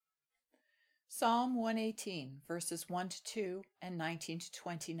Psalm 118, verses 1 to 2 and 19 to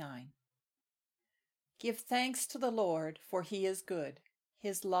 29. Give thanks to the Lord, for he is good.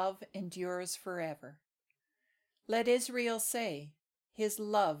 His love endures forever. Let Israel say, his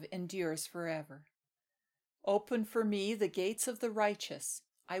love endures forever. Open for me the gates of the righteous.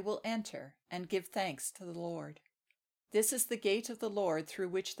 I will enter and give thanks to the Lord. This is the gate of the Lord through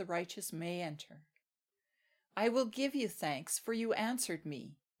which the righteous may enter. I will give you thanks, for you answered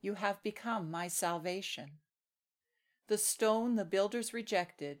me. You have become my salvation. The stone the builders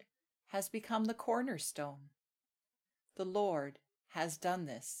rejected has become the cornerstone. The Lord has done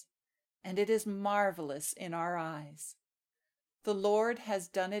this, and it is marvelous in our eyes. The Lord has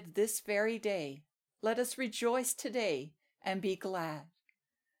done it this very day. Let us rejoice today and be glad.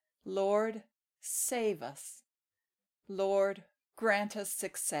 Lord, save us. Lord, grant us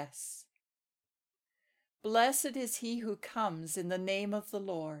success. Blessed is he who comes in the name of the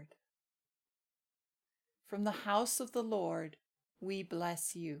Lord. From the house of the Lord we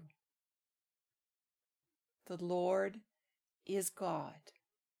bless you. The Lord is God,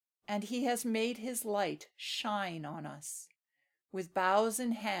 and he has made his light shine on us. With boughs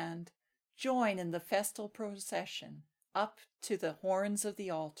in hand, join in the festal procession up to the horns of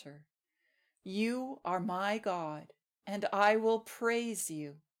the altar. You are my God, and I will praise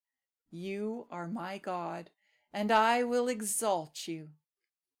you. You are my God, and I will exalt you.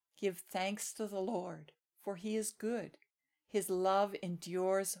 Give thanks to the Lord, for he is good. His love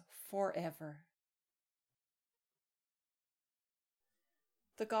endures forever.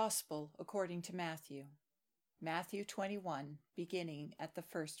 The Gospel according to Matthew. Matthew 21, beginning at the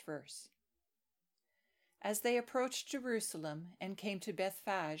first verse. As they approached Jerusalem and came to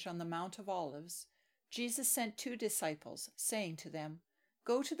Bethphage on the Mount of Olives, Jesus sent 2 disciples, saying to them,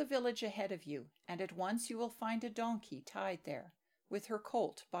 Go to the village ahead of you, and at once you will find a donkey tied there, with her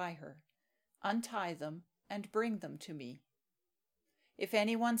colt by her. Untie them and bring them to me. If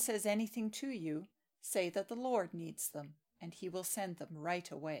anyone says anything to you, say that the Lord needs them, and he will send them right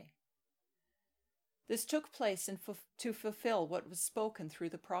away. This took place to fulfill what was spoken through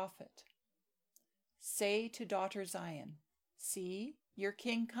the prophet. Say to daughter Zion, See, your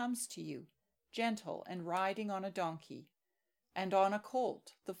king comes to you, gentle and riding on a donkey, and on a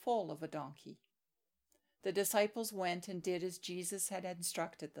colt, the foal of a donkey. The disciples went and did as Jesus had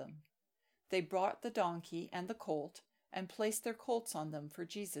instructed them. They brought the donkey and the colt and placed their colts on them for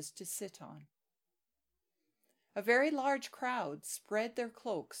Jesus to sit on. A very large crowd spread their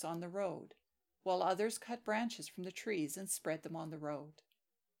cloaks on the road, while others cut branches from the trees and spread them on the road.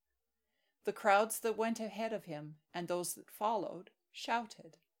 The crowds that went ahead of him and those that followed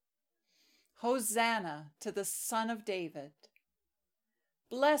shouted, Hosanna to the Son of David!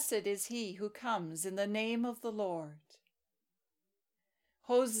 Blessed is he who comes in the name of the Lord!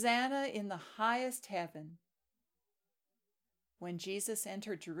 Hosanna in the highest heaven! When Jesus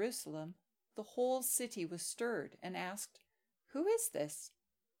entered Jerusalem, the whole city was stirred and asked, Who is this?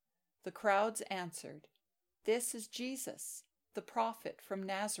 The crowds answered, This is Jesus, the prophet from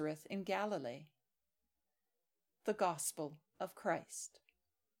Nazareth in Galilee. The Gospel of Christ.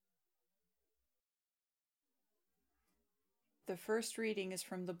 The first reading is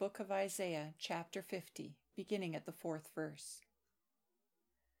from the book of Isaiah, chapter 50, beginning at the 4th verse.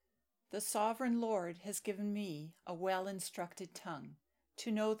 The sovereign Lord has given me a well-instructed tongue,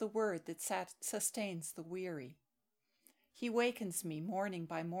 to know the word that sustains the weary. He wakens me morning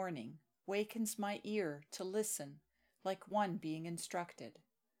by morning, wakens my ear to listen, like one being instructed.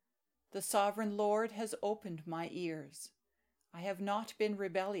 The sovereign Lord has opened my ears. I have not been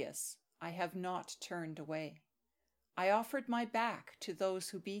rebellious. I have not turned away. I offered my back to those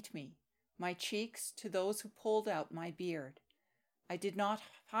who beat me, my cheeks to those who pulled out my beard. I did not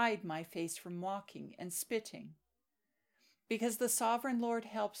hide my face from mocking and spitting. Because the sovereign Lord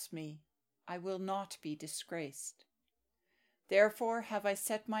helps me, I will not be disgraced. Therefore have I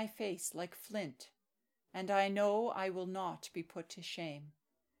set my face like flint, and I know I will not be put to shame.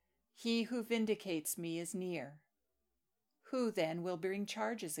 He who vindicates me is near. Who then will bring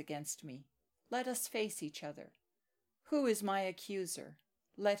charges against me? Let us face each other. Who is my accuser?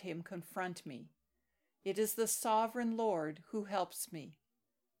 Let him confront me. It is the sovereign Lord who helps me.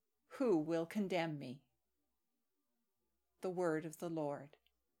 Who will condemn me? The word of the Lord.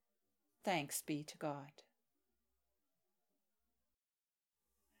 Thanks be to God.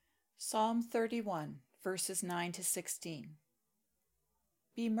 Psalm 31, verses 9 to 16.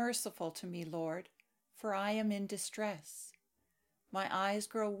 Be merciful to me, Lord, for I am in distress. My eyes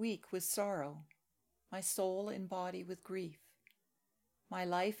grow weak with sorrow, my soul and body with grief. My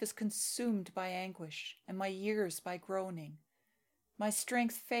life is consumed by anguish, and my years by groaning. My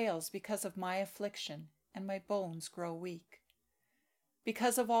strength fails because of my affliction, and my bones grow weak.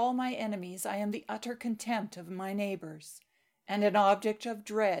 Because of all my enemies, I am the utter contempt of my neighbors, and an object of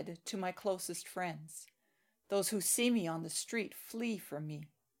dread to my closest friends. Those who see me on the street flee from me.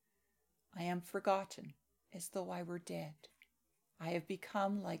 I am forgotten, as though I were dead. I have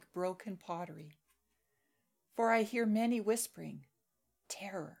become like broken pottery. For I hear many whispering,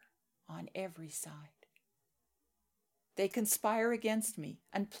 terror on every side. They conspire against me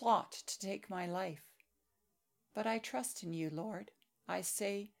and plot to take my life. But I trust in you, Lord. I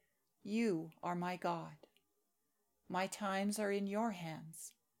say, you are my God. My times are in your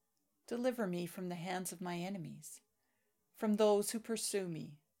hands. Deliver me from the hands of my enemies, from those who pursue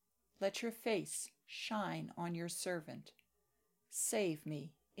me. Let your face shine on your servant. Save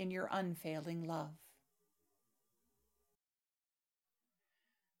me in your unfailing love.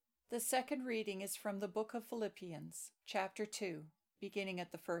 The second reading is from the book of Philippians, chapter 2, beginning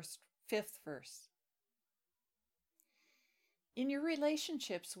at the fifth verse. In your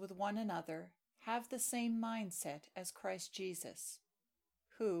relationships with one another, have the same mindset as Christ Jesus,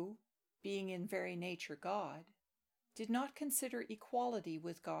 who, being in very nature God, did not consider equality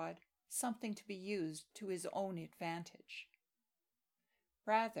with God something to be used to his own advantage.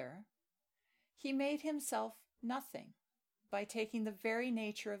 Rather, he made himself nothing by taking the very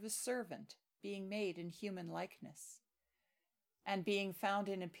nature of a servant, being made in human likeness. And being found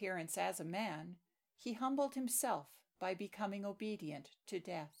in appearance as a man, he humbled himself by becoming obedient to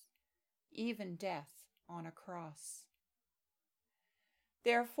death, even death on a cross.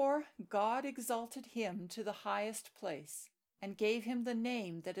 Therefore God exalted him to the highest place, and gave him the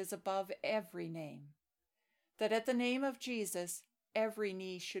name that is above every name, that at the name of Jesus every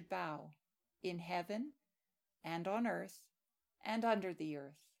knee should bow, in heaven and on earth and under the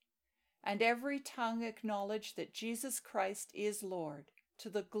earth, and every tongue acknowledge that Jesus Christ is Lord,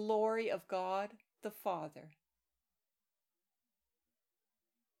 to the glory of God the Father.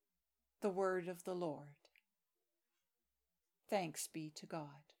 The word of the Lord. Thanks be to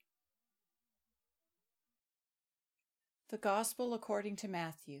God. The Gospel according to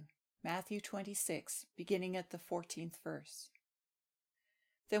Matthew, Matthew 26, beginning at the 14th verse.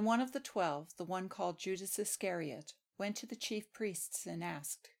 Then one of the 12, the one called Judas Iscariot, went to the chief priests and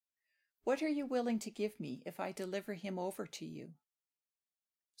asked, "What are you willing to give me if I deliver him over to you?"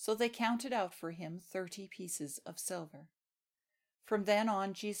 So they counted out for him 30 pieces of silver. From then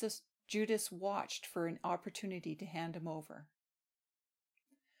on, Judas watched for an opportunity to hand him over.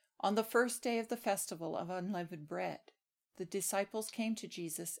 On the first day of the festival of unleavened bread, the disciples came to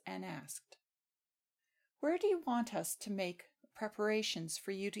Jesus and asked, "Where do you want us to make preparations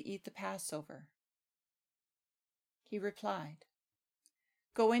for you to eat the Passover?" He replied,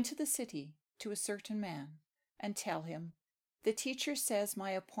 "Go into the city to a certain man and tell him, 'The teacher says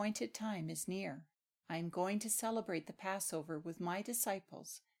my appointed time is near. I am going to celebrate the Passover with my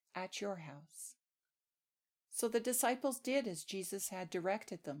disciples at your house.'" So the disciples did as Jesus had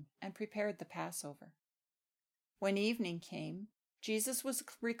directed them and prepared the Passover. When evening came, Jesus was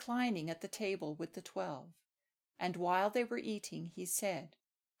reclining at the table with the 12, and while they were eating, he said,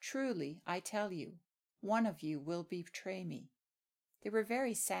 "Truly, I tell you, one of you will betray me." They were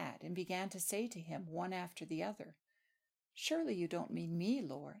very sad and began to say to him one after the other, "Surely you don't mean me,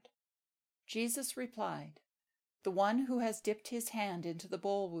 Lord?" Jesus replied, "The one who has dipped his hand into the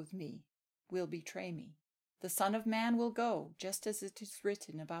bowl with me will betray me. The Son of Man will go, just as it is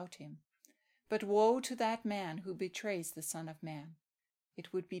written about him. But woe to that man who betrays the Son of Man.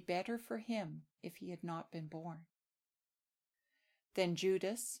 It would be better for him if he had not been born." Then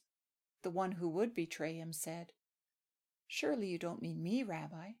Judas, the one who would betray him, said, "Surely you don't mean me,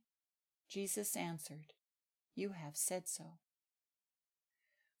 Rabbi?" Jesus answered, "You have said so."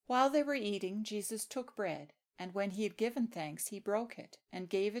 While they were eating, Jesus took bread, and when he had given thanks, he broke it and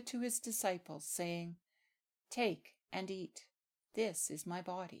gave it to his disciples, saying, "Take and eat. This is my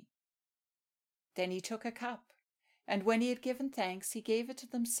body." Then he took a cup, and when he had given thanks, he gave it to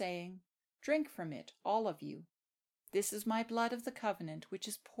them, saying, "Drink from it, all of you. This is my blood of the covenant, which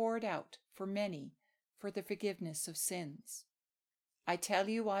is poured out for many for the forgiveness of sins. I tell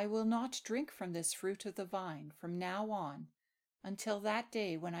you, I will not drink from this fruit of the vine from now on until that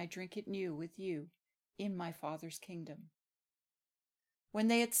day when I drink it new with you in my Father's kingdom." When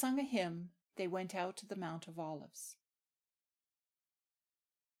they had sung a hymn, they went out to the Mount of Olives.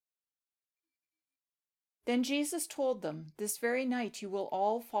 Then Jesus told them, "This very night you will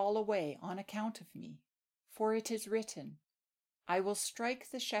all fall away on account of me. For it is written, 'I will strike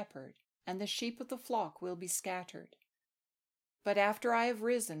the shepherd, and the sheep of the flock will be scattered.' But after I have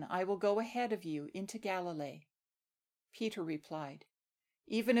risen, I will go ahead of you into Galilee." Peter replied,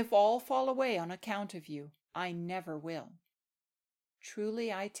 Even if all fall away on account of you, I never will."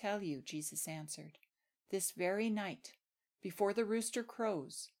 "Truly I tell you," Jesus answered, "this very night, before the rooster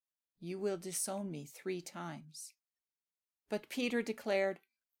crows, you will disown me 3 times." But Peter declared,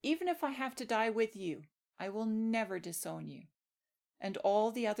 "Even if I have to die with you, I will never disown you." And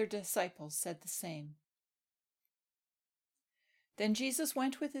all the other disciples said the same. Then Jesus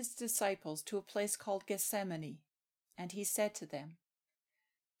went with his disciples to a place called Gethsemane, and he said to them,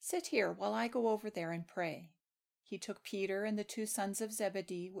 "Sit here while I go over there and pray." He took Peter and the 2 sons of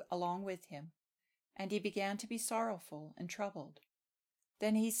Zebedee along with him, and he began to be sorrowful and troubled.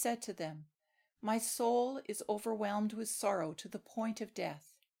 Then he said to them, "My soul is overwhelmed with sorrow to the point of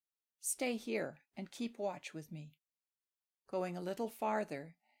death. Stay here and keep watch with me." Going a little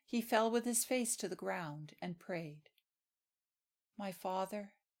farther, he fell with his face to the ground and prayed, "My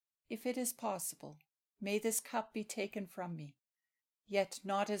Father, if it is possible, may this cup be taken from me, yet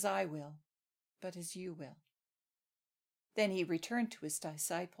not as I will, but as you will." Then he returned to his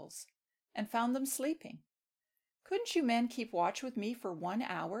disciples and found them sleeping. "Couldn't you men keep watch with me for 1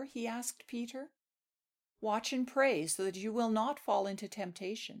 hour?" he asked Peter. "Watch and pray so that you will not fall into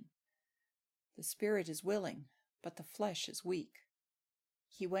temptation. The spirit is willing, but the flesh is weak."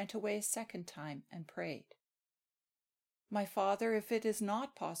 He went away a second time and prayed, "My Father, if it is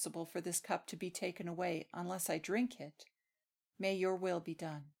not possible for this cup to be taken away unless I drink it, may your will be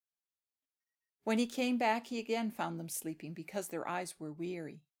done." When he came back, he again found them sleeping because their eyes were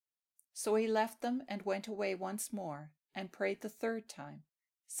weary. So he left them and went away once more and prayed the 3rd time,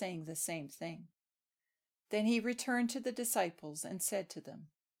 saying the same thing. Then he returned to the disciples and said to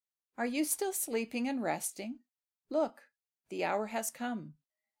them, "Are you still sleeping and resting? Look, the hour has come,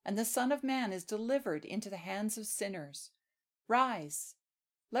 and the Son of Man is delivered into the hands of sinners. Rise,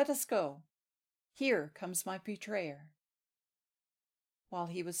 let us go. Here comes my betrayer." While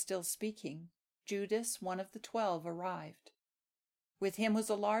he was still speaking, Judas, one of the 12, arrived. With him was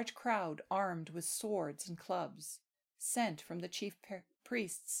a large crowd armed with swords and clubs, sent from the chief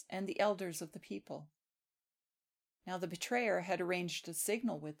priests and the elders of the people. Now the betrayer had arranged a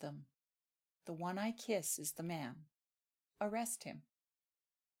signal with them. "The one I kiss is the man. Arrest him."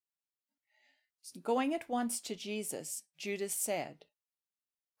 Going at once to Jesus, Judas said,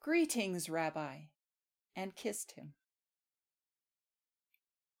 "Greetings, Rabbi," and kissed him.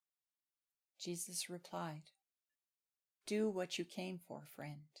 Jesus replied, "Do what you came for,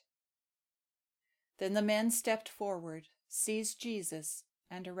 friend." Then the men stepped forward, seized Jesus,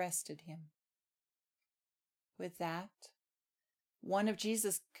 and arrested him. With that, one of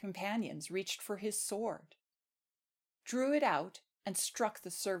Jesus' companions reached for his sword, drew it out, and struck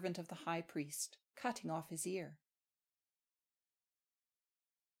the servant of the high priest, cutting off his ear.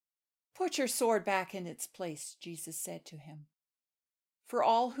 "Put your sword back in its place," Jesus said to him, "for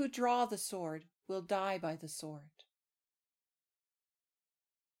all who draw the sword will die by the sword."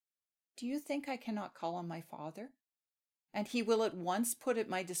 "Do you think I cannot call on my Father, and he will at once put at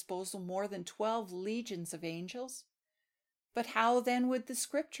my disposal more than 12 legions of angels? But how then would the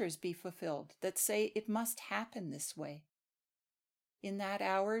scriptures be fulfilled that say it must happen this way?" In that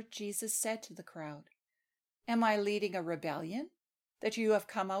hour, Jesus said to the crowd, "Am I leading a rebellion, that you have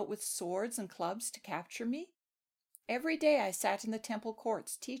come out with swords and clubs to capture me? Every day I sat in the temple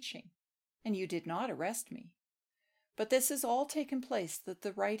courts teaching, and you did not arrest me. But this has all taken place that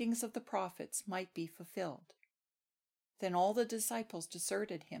the writings of the prophets might be fulfilled." Then all the disciples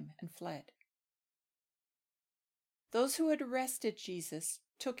deserted him and fled. Those who had arrested Jesus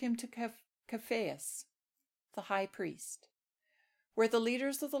took him to Caiaphas, the high priest, where the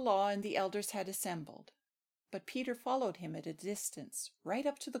leaders of the law and the elders had assembled. But Peter followed him at a distance, right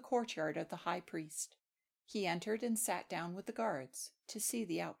up to the courtyard of the high priest. He entered and sat down with the guards to see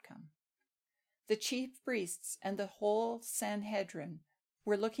the outcome. The chief priests and the whole Sanhedrin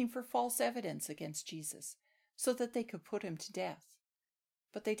were looking for false evidence against Jesus, so that they could put him to death.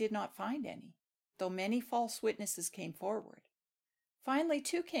 But they did not find any, though many false witnesses came forward. Finally,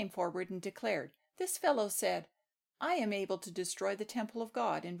 2 came forward and declared, "This fellow said, 'I am able to destroy the temple of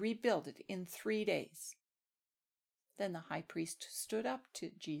God and rebuild it in 3 days.'" Then the high priest stood up to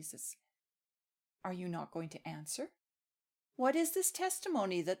Jesus. "Are you not going to answer? What is this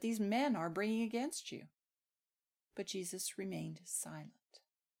testimony that these men are bringing against you?" But Jesus remained silent.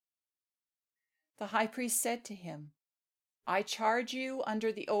 The high priest said to him, "I charge you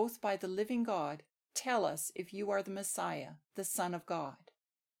under the oath by the living God, tell us if you are the Messiah, the Son of God."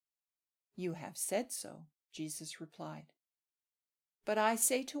 "You have said so," Jesus replied. "But I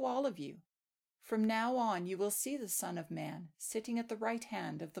say to all of you, from now on you will see the Son of Man sitting at the right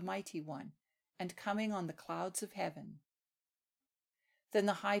hand of the Mighty One and coming on the clouds of heaven." Then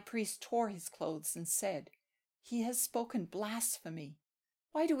the high priest tore his clothes and said, "He has spoken blasphemy.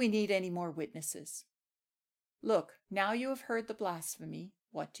 Why do we need any more witnesses? Look, now you have heard the blasphemy.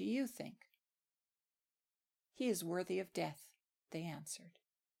 What do you think?" "He is worthy of death," they answered.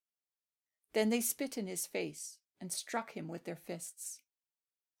 Then they spit in his face and struck him with their fists.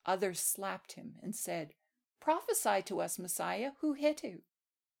 Others slapped him and said, "Prophesy to us, Messiah, who hit you?"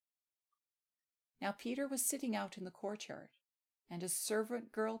 Now Peter was sitting out in the courtyard, and a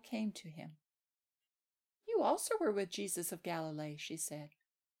servant girl came to him. "You also were with Jesus of Galilee," she said.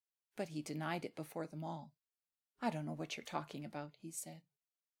 But he denied it before them all. "I don't know what you're talking about," he said.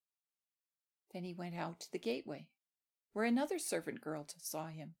 Then he went out to the gateway, where another servant girl saw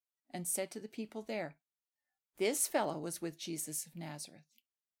him, and said to the people there, "This fellow was with Jesus of Nazareth."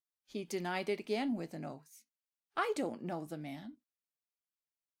 He denied it again with an oath. "I don't know the man."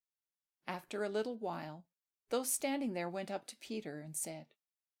 After a little while, those standing there went up to Peter and said,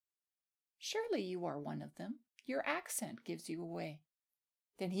 "Surely you are one of them. Your accent gives you away."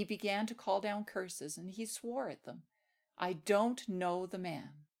 Then he began to call down curses, and he swore at them, "I don't know the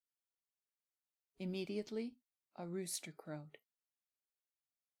man." Immediately a rooster crowed.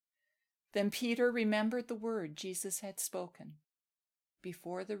 Then Peter remembered the word Jesus had spoken,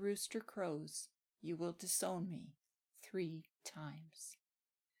 "Before the rooster crows, you will disown me 3 times."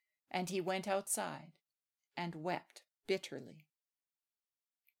 And he went outside and wept bitterly.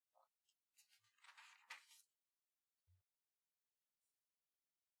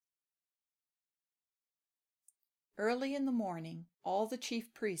 Early in the morning, all the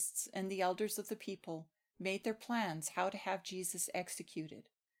chief priests and the elders of the people made their plans how to have Jesus executed.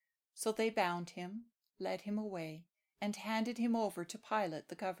 So they bound him, led him away, and handed him over to Pilate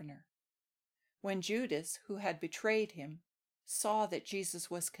the governor. When Judas, who had betrayed him, saw that Jesus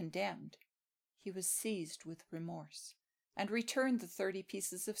was condemned, he was seized with remorse, and returned the 30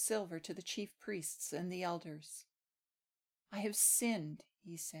 pieces of silver to the chief priests and the elders. "I have sinned,"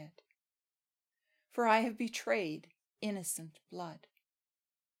 he said, "for I have betrayed innocent blood."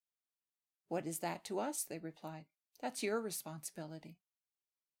 "What is that to us?" they replied. "That's your responsibility."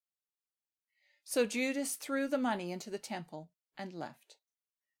 So Judas threw the money into the temple and left.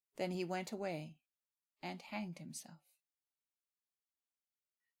 Then he went away and hanged himself.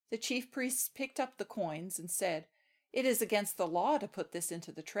 The chief priests picked up the coins and said, "It is against the law to put this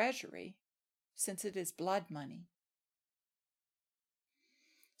into the treasury, since it is blood money."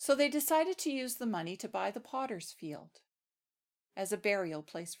 So they decided to use the money to buy the potter's field as a burial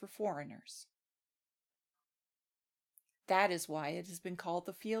place for foreigners. That is why it has been called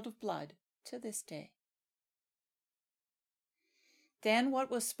the Field of Blood to this day. Then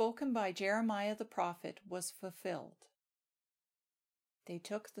what was spoken by Jeremiah the prophet was fulfilled. They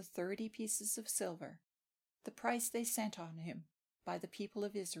took the 30 pieces of silver, the price they sent on him by the people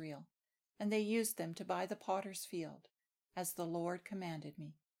of Israel, and they used them to buy the potter's field, as the Lord commanded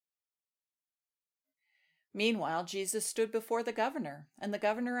me. Meanwhile, Jesus stood before the governor, and the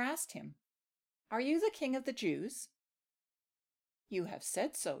governor asked him, "Are you the king of the Jews?" "You have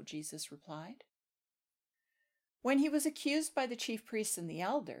said so," Jesus replied. When he was accused by the chief priests and the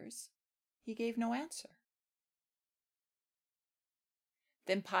elders, he gave no answer.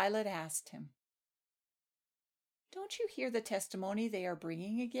 Then Pilate asked him, "Don't you hear the testimony they are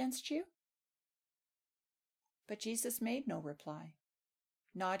bringing against you?" But Jesus made no reply,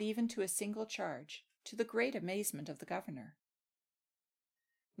 not even to a single charge, to the great amazement of the governor.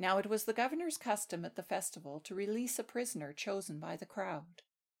 Now it was the governor's custom at the festival to release a prisoner chosen by the crowd.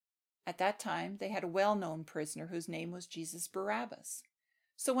 At that time they had a well-known prisoner whose name was Jesus Barabbas.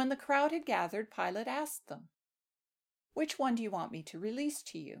 So when the crowd had gathered, Pilate asked them, "Which one do you want me to release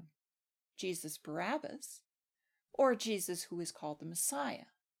to you? Jesus Barabbas, or Jesus who is called the Messiah?"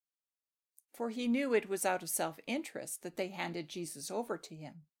 For he knew it was out of self-interest that they handed Jesus over to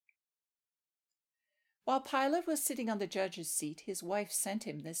him. While Pilate was sitting on the judge's seat, his wife sent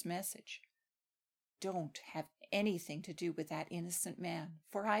him this message: "Don't have anything to do with that innocent man,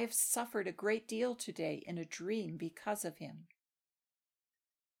 for I have suffered a great deal today in a dream because of him."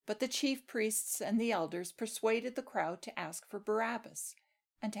 But the chief priests and the elders persuaded the crowd to ask for Barabbas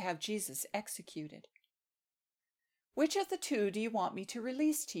and to have Jesus executed. "Which of the 2 do you want me to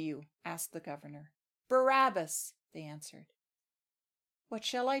release to you?" asked the governor. "Barabbas," they answered. "What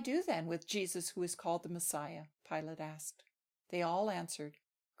shall I do then with Jesus who is called the Messiah?" Pilate asked. They all answered,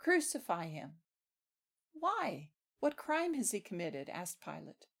 "Crucify him." "Why? What crime has he committed?" asked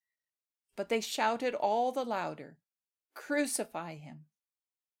Pilate. But they shouted all the louder, "Crucify him."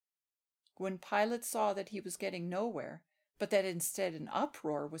 When Pilate saw that he was getting nowhere, but that instead an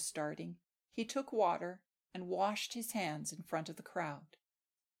uproar was starting, he took water and washed his hands in front of the crowd.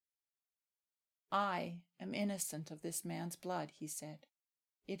 I am innocent of this man's blood, he said.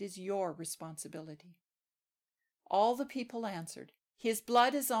 It is your responsibility. All the people answered, His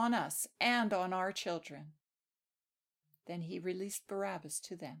blood is on us and on our children. Then he released Barabbas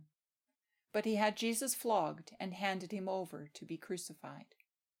to them. But he had Jesus flogged and handed him over to be crucified.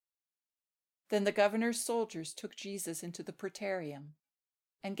 Then the governor's soldiers took Jesus into the praetorium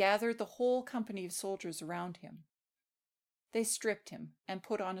and gathered the whole company of soldiers around him. They stripped him and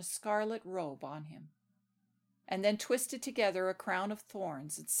put on a scarlet robe on him, and then twisted together a crown of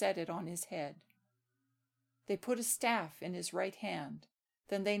thorns and set it on his head. They put a staff in his right hand.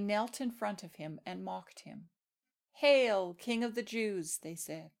 Then they knelt in front of him and mocked him. Hail, King of the Jews, they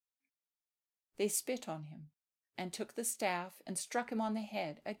said. They spit on him and took the staff and struck him on the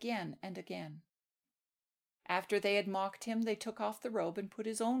head again and again. After they had mocked him, they took off the robe and put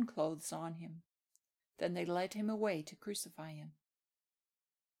his own clothes on him. Then they led him away to crucify him.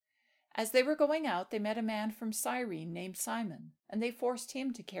 As they were going out, they met a man from Cyrene named Simon, and they forced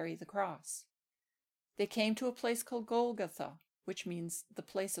him to carry the cross. They came to a place called Golgotha, which means the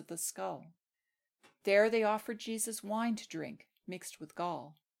place of the skull. There they offered Jesus wine to drink, mixed with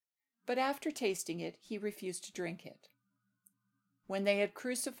gall. But after tasting it, he refused to drink it. When they had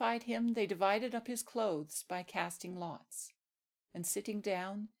crucified him, they divided up his clothes by casting lots. And sitting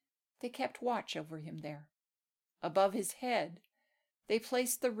down, they kept watch over him there. Above his head, they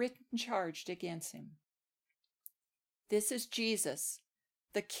placed the written charge against him. This is Jesus,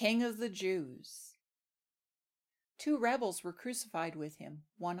 the King of the Jews. 2 rebels were crucified with him,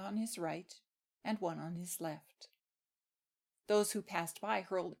 one on his right and one on his left. Those who passed by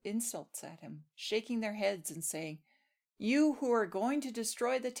hurled insults at him, shaking their heads and saying, You who are going to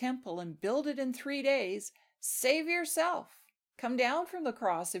destroy the temple and build it in 3 days, save yourself. Come down from the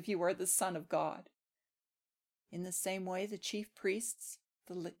cross if you are the Son of God. In the same way, the chief priests,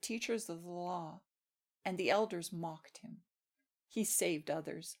 the teachers of the law, and the elders mocked him. He saved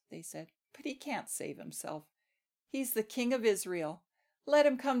others, they said, but he can't save himself. He's the King of Israel. Let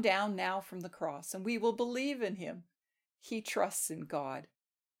him come down now from the cross, and we will believe in him. He trusts in God.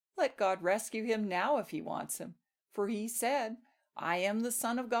 Let God rescue him now if he wants him, for he said, I am the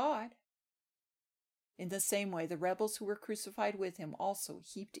Son of God. In the same way, the rebels who were crucified with him also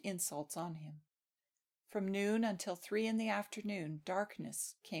heaped insults on him. From noon until 3 p.m,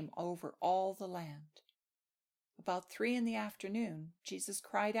 darkness came over all the land. About 3 p.m, Jesus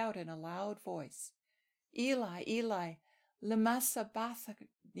cried out in a loud voice, Eli, Eli, lema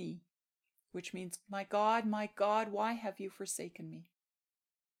sabachthani, which means, my God, why have you forsaken me?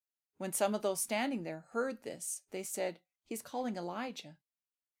 When some of those standing there heard this, they said, He's calling Elijah.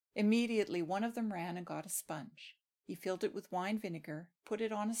 Immediately one of them ran and got a sponge. He filled it with wine vinegar, put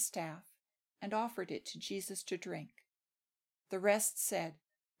it on a staff, and offered it to Jesus to drink. The rest said,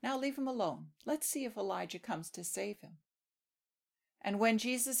 Now leave him alone. Let's see if Elijah comes to save him. And when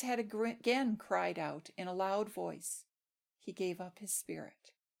Jesus had again cried out in a loud voice, he gave up his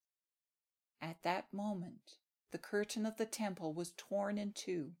spirit. At that moment, the curtain of the temple was torn in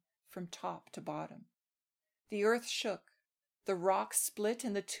 2 from top to bottom. The earth shook, the rocks split,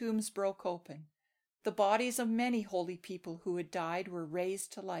 and the tombs broke open. The bodies of many holy people who had died were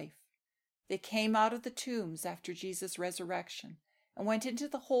raised to life. They came out of the tombs after Jesus' resurrection and went into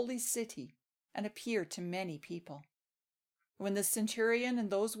the holy city and appeared to many people. When the centurion and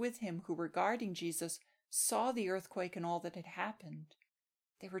those with him who were guarding Jesus saw the earthquake and all that had happened,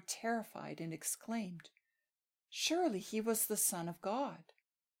 they were terrified and exclaimed, Surely he was the Son of God.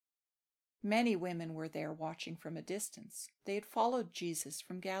 Many women were there watching from a distance. They had followed Jesus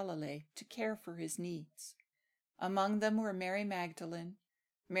from Galilee to care for his needs. Among them were Mary Magdalene,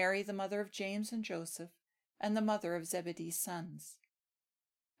 Mary the mother of James and Joseph, and the mother of Zebedee's sons.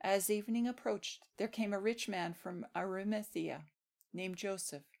 As evening approached, there came a rich man from Arimathea, named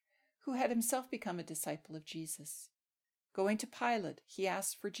Joseph, who had himself become a disciple of Jesus. Going to Pilate, he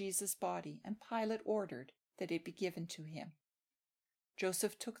asked for Jesus' body, and Pilate ordered that it be given to him.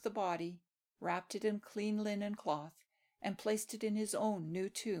 Joseph took the body, wrapped it in clean linen cloth, and placed it in his own new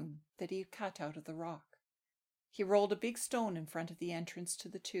tomb that he had cut out of the rock. He rolled a big stone in front of the entrance to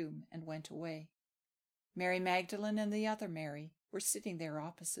the tomb and went away. Mary Magdalene and the other Mary were sitting there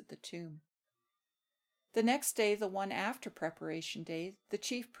opposite the tomb. The next day, the one after Preparation Day, the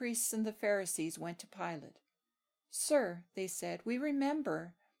chief priests and the Pharisees went to Pilate. Sir, they said, we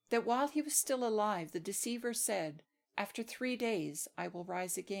remember that while he was still alive, the deceiver said, After 3 days I will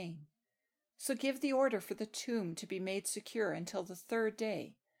rise again. So give the order for the tomb to be made secure until the 3rd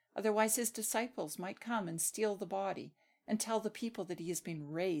day, otherwise his disciples might come and steal the body and tell the people that he has been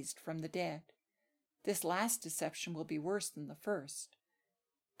raised from the dead. This last deception will be worse than the first.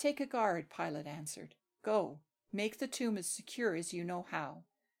 "Take a guard," Pilate answered. "Go, make the tomb as secure as you know how."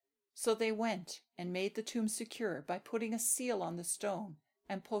 So they went and made the tomb secure by putting a seal on the stone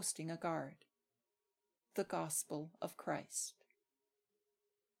and posting a guard. The Gospel of Christ.